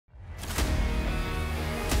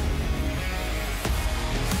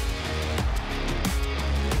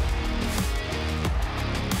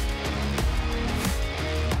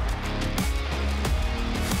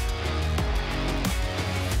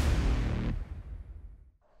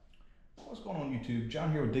What's going on YouTube?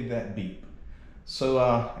 John here with Dig That Beep. So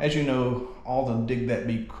as you know, all the Dig That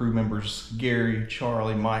Beep crew members, Gary,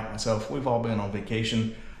 Charlie, Mike, myself, we've all been on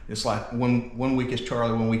vacation. It's like one week is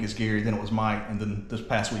Charlie, 1 week is Gary, then it was Mike, and then this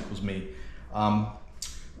past week was me.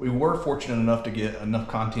 We were fortunate enough to get enough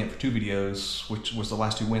content for 2 videos, which was the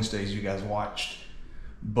last 2 Wednesdays you guys watched,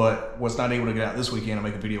 but was not able to get out this weekend and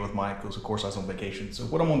make a video with Mike because of course I was on vacation. So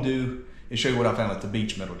what I'm gonna do is show you what I found at the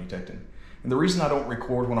beach metal detecting. And the reason I don't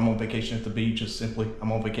record when I'm on vacation at the beach is simply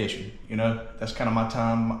I'm on vacation. You know, that's kind of my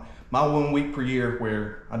time, my 1 week per year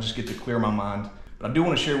where I just get to clear my mind. But I do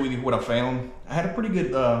want to share with you what I found. I had a pretty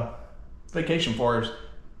good vacation as far as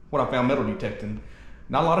what I found metal detecting.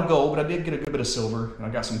 Not a lot of gold, but I did get a good bit of silver. And I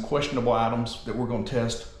got some questionable items that we're going to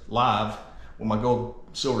test live with my gold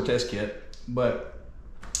silver test kit. But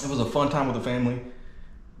it was a fun time with the family.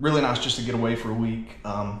 Really nice just to get away for a week.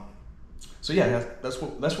 So yeah, that's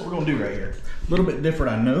what we're gonna do right here. A little bit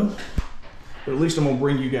different, I know, but at least I'm gonna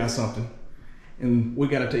bring you guys something. And we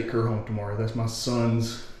gotta take her home tomorrow. That's my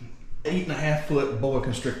son's 8.5 foot boa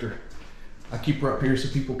constrictor. I keep her up here so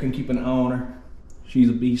people can keep an eye on her. She's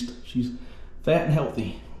a beast. She's fat and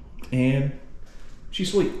healthy, and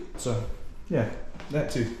she's sweet. So yeah, that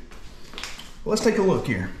too. Well, let's take a look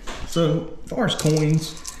here. So as far as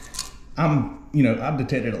coins, I've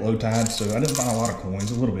detected at low tide, so I didn't find a lot of coins,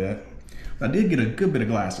 a little bit. I did get a good bit of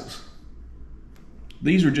glasses.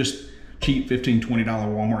 These are just cheap $15, $20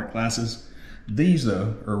 Walmart glasses. These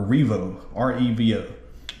though are Revo, R-E-V-O.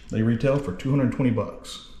 They retail for 220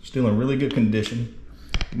 bucks. Still in really good condition.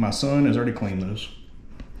 My son has already cleaned those.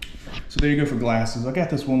 So there you go for glasses. I got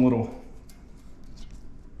this one little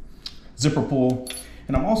zipper pull,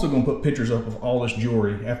 and I'm also gonna put pictures up of all this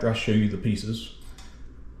jewelry after I show you the pieces.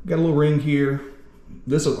 Got a little ring here.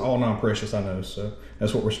 This is all non-precious, I know, so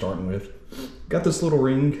that's what we're starting with. Got this little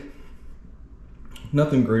ring,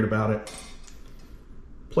 nothing great about it.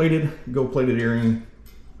 Plated, gold plated earring.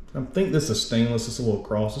 I think this is stainless, it's a little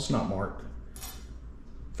cross, it's not marked.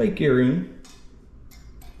 Fake earring.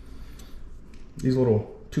 These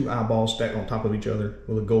little 2 eyeballs stacked on top of each other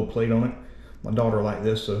with a gold plate on it. My daughter liked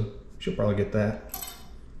this, so she'll probably get that.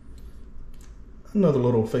 Another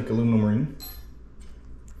little fake aluminum ring.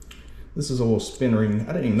 This is a little spin ring.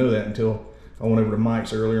 I didn't even know that until I went over to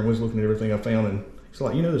Mike's earlier and was looking at everything I found, and he's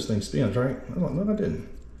like, you know this thing spins, right? I was like, no, I didn't.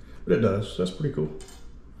 But it does, so that's pretty cool.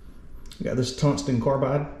 I got this tungsten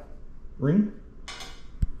carbide ring.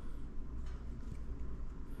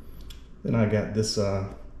 Then I got this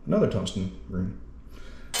another tungsten ring.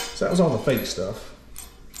 So that was all the fake stuff.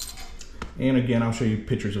 And again, I'll show you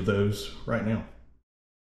pictures of those right now.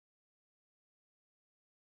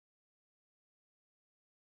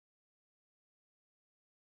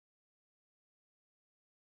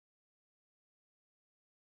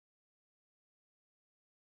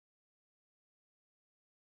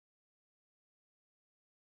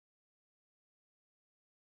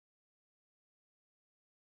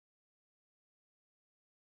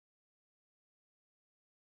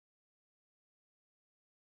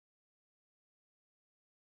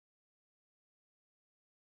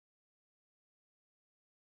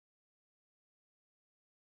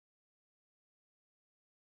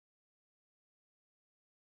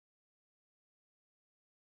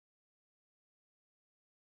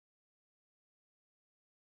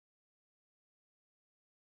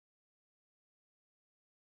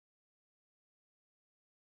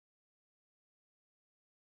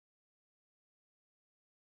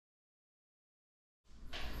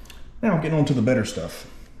 Now getting on to the better stuff.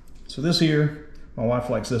 So this here, my wife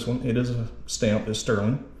likes this one. It is a stamp, it's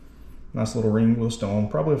sterling. Nice little ring with a stone,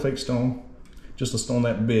 probably a fake stone. Just a stone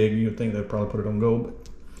that big, you'd think they'd probably put it on gold, but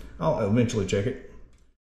I'll eventually check it.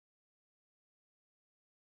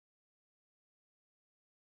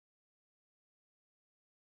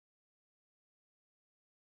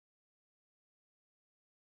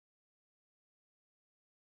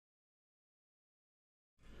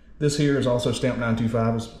 This here is also stamped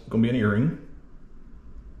 925. It's gonna be an earring.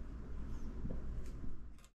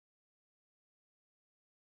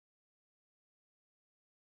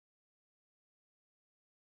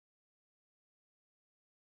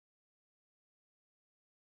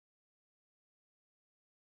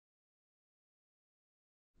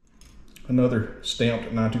 Another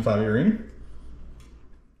stamped 925 earring.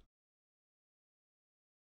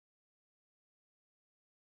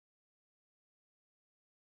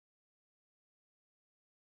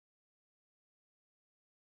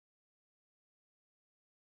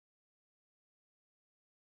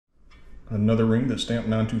 Another ring that's stamped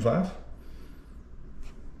 925.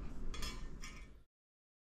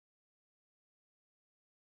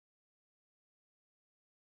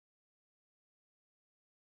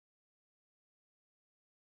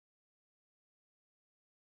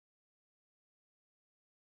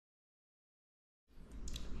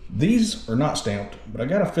 These are not stamped, but I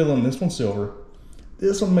got a feeling this one's silver.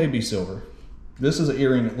 This one may be silver. This is an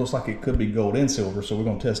earring that looks like it could be gold and silver, so we're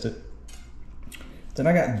gonna test it. Then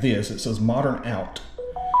I got this, it says Modern Out.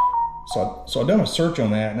 So I've done a search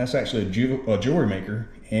on that, and that's actually a jewelry maker,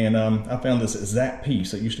 and I found this exact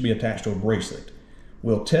piece that used to be attached to a bracelet.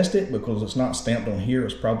 We'll test it because it's not stamped on here.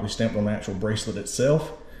 It's probably stamped on the actual bracelet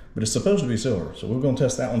itself, but it's supposed to be silver, so we're gonna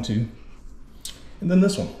test that one too. And then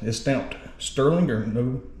this one is stamped sterling or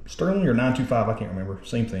 925, I can't remember,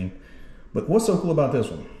 same thing. But what's so cool about this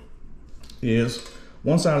one is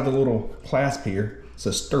one side of the little clasp here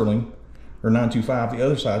says sterling or 925, the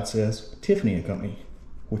other side says Tiffany Co,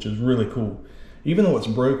 which is really cool. Even though it's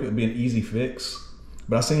broke, it'd be an easy fix,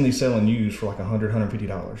 but I've seen these selling used for like $100,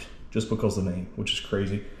 $150 just because of the name, which is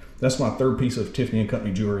crazy. That's my third piece of Tiffany Co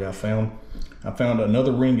jewelry I found. I found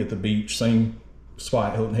another ring at the beach, same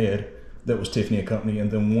spot, Hilton Head, that was Tiffany Co,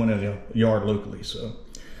 and then one in a yard locally. So,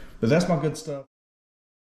 but that's my good stuff.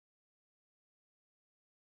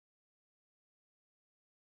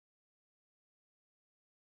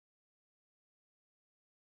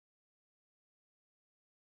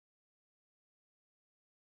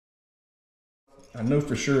 I know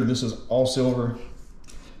for sure this is all silver.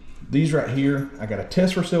 These right here, I got a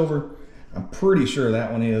test for silver. I'm pretty sure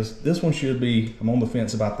that one is. This one should be, I'm on the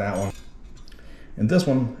fence about that one. And this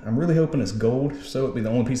one, I'm really hoping it's gold, so it'd be the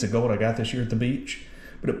only piece of gold I got this year at the beach.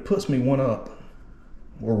 But it puts me one up,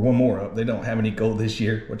 or one more up. They don't have any gold this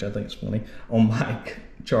year, which I think is funny, on Mike,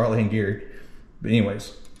 Charlie, and Gary. But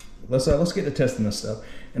anyways, let's get to testing this stuff.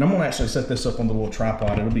 And I'm gonna actually set this up on the little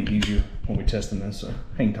tripod. It'll be easier when we're testing this, so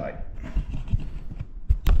hang tight.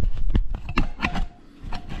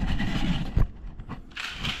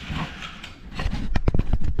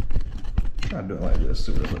 Try to do it like this,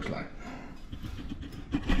 see what it looks like.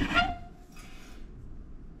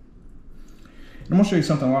 I'm gonna show you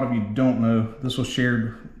something a lot of you don't know. This was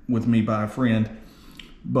shared with me by a friend,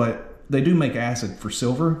 but they do make acid for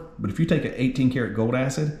silver, but if you take an 18 karat gold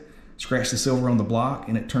acid, scratch the silver on the block,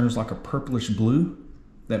 and it turns like a purplish blue,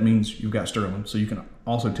 that means you've got sterling. So you can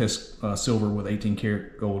also test silver with 18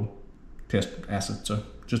 karat gold test acid. So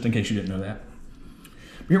just in case you didn't know that.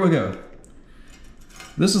 But here we go.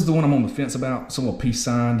 This is the one I'm on the fence about. It's a little peace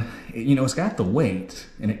sign. You know, it's got the weight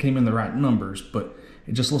and it came in the right numbers, but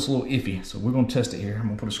it just looks a little iffy. So we're gonna test it here. I'm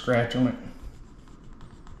gonna put a scratch on it.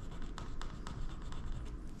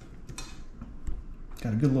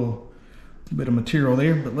 Got a good little bit of material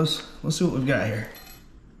there, but let's see what we've got here.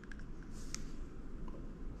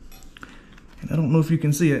 And I don't know if you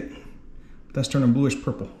can see it, but that's turning bluish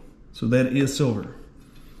purple. So that is silver.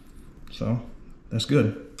 So that's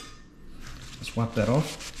good. Let's wipe that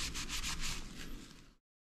off.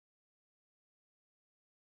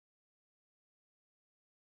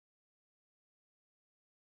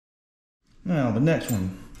 Now the next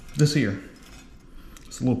one, this here.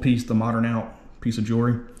 It's a little piece, the Modern Out piece of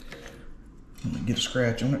jewelry. Let me get a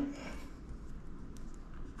scratch on it.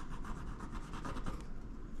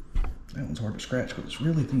 That one's hard to scratch because it's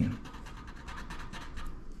really thin.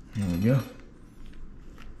 There we go.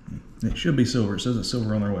 It should be silver. It says it's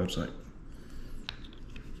silver on their website.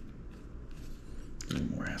 A little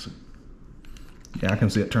more acid. Yeah, I can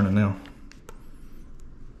see it turning now.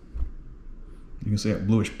 You can see that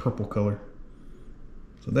bluish purple color.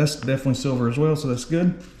 So that's definitely silver as well, so that's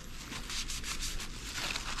good.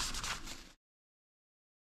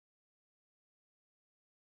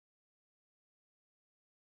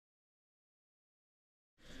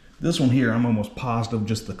 This one here, I'm almost positive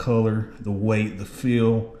just the color, the weight, the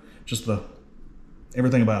feel, just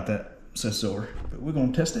everything about that says silver. But we're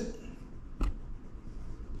gonna test it.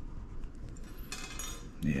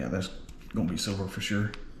 Yeah, that's gonna be silver for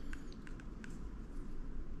sure.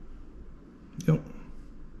 Yep.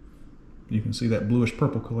 You can see that bluish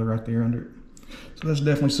purple color right there under it. So that's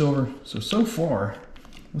definitely silver. So far,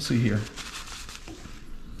 let's see here.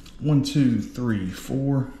 1, 2, 3,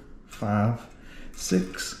 4, 5,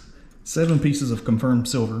 6, 7 pieces of confirmed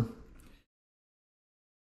silver.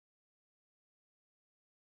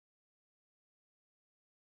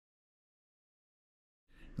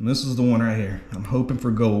 And this is the one right here. I'm hoping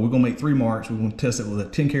for gold. We're gonna make 3 marks. We're gonna test it with a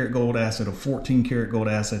 10 karat gold acid, a 14 karat gold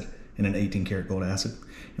acid, and an 18 karat gold acid.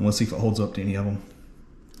 And let's see if it holds up to any of them.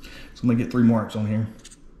 So I'm gonna get 3 marks on here.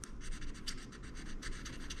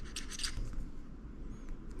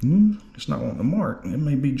 It's not wanting to mark. It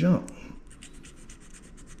may be junk.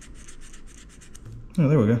 Oh,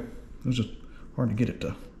 there we go. It was just hard to get it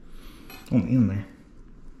to on the end there.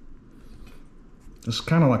 It's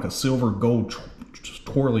kind of like a silver gold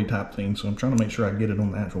twirly type thing, so I'm trying to make sure I get it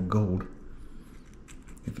on the actual gold.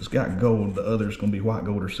 If it's got gold, the other's gonna be white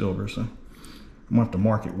gold or silver, so I'm gonna have to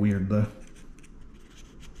mark it weird though.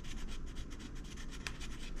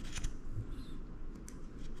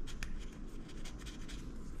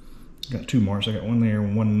 Got two marks. I got one there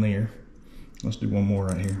and one there. Let's do one more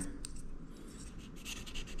right here.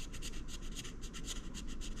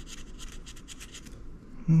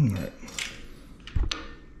 All right.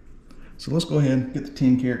 So let's go ahead and get the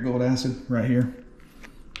 10 karat gold acid right here.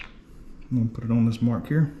 I'm gonna put it on this mark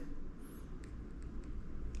here.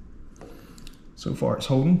 So far it's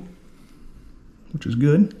holding, which is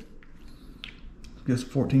good. Get some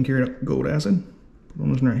 14 karat gold acid. Put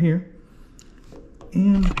on this right here.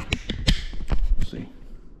 And let's see,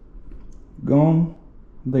 gone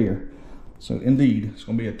there. So indeed, it's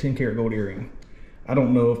gonna be a 10 karat gold earring. I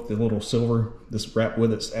don't know if the little silver, this wrap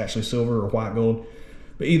with it's actually silver or white gold,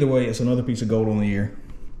 but either way, it's another piece of gold on the ear.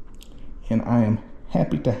 And I am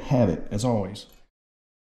happy to have it, as always.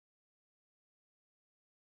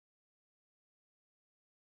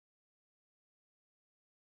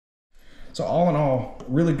 So all in all,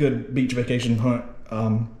 really good beach vacation hunt.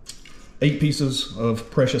 8 pieces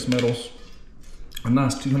of precious metals, a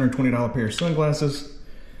nice $220 pair of sunglasses.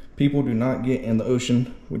 People do not get in the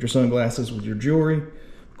ocean with your sunglasses, with your jewelry,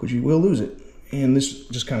 because you will lose it. And this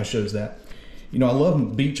just kind of shows that. You know, I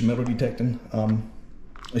love beach metal detecting.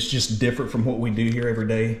 It's just different from what we do here every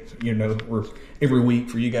day. You know, we're every week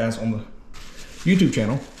for you guys on the YouTube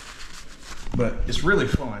channel. But it's really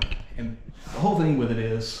fun. And the whole thing with it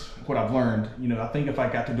is, what I've learned, you know, I think if I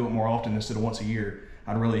got to do it more often instead of once a year,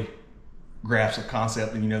 I'd really grasp the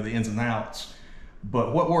concept and, you know, the ins and outs.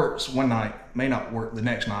 But what works one night may not work the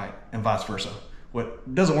next night, and vice versa.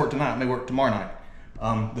 What doesn't work tonight may work tomorrow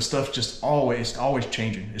night. The stuff's just always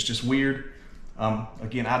changing. It's just weird.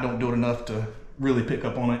 Again, I don't do it enough to really pick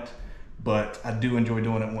up on it, but I do enjoy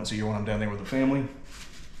doing it once a year when I'm down there with the family.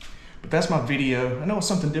 But that's my video. I know it's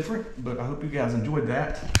something different, but I hope you guys enjoyed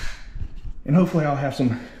that. And hopefully I'll have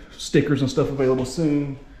some stickers and stuff available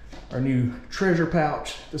soon. Our new treasure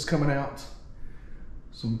pouch that's coming out.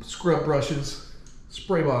 Some scrub brushes,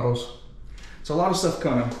 spray bottles. So a lot of stuff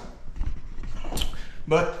coming.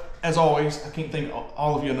 But as always, I can't thank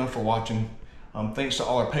all of you enough for watching. Thanks to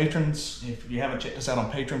all our patrons. If you haven't checked us out on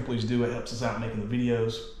Patreon, please do. It helps us out making the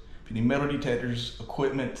videos. If you need metal detectors,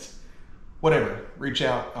 equipment, whatever, reach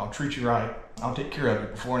out. I'll treat you right. I'll take care of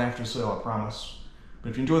it before and after the sale, I promise. But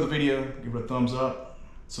if you enjoyed the video, give it a thumbs up,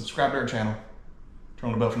 subscribe to our channel,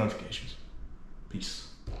 turn on the bell for notifications. Peace.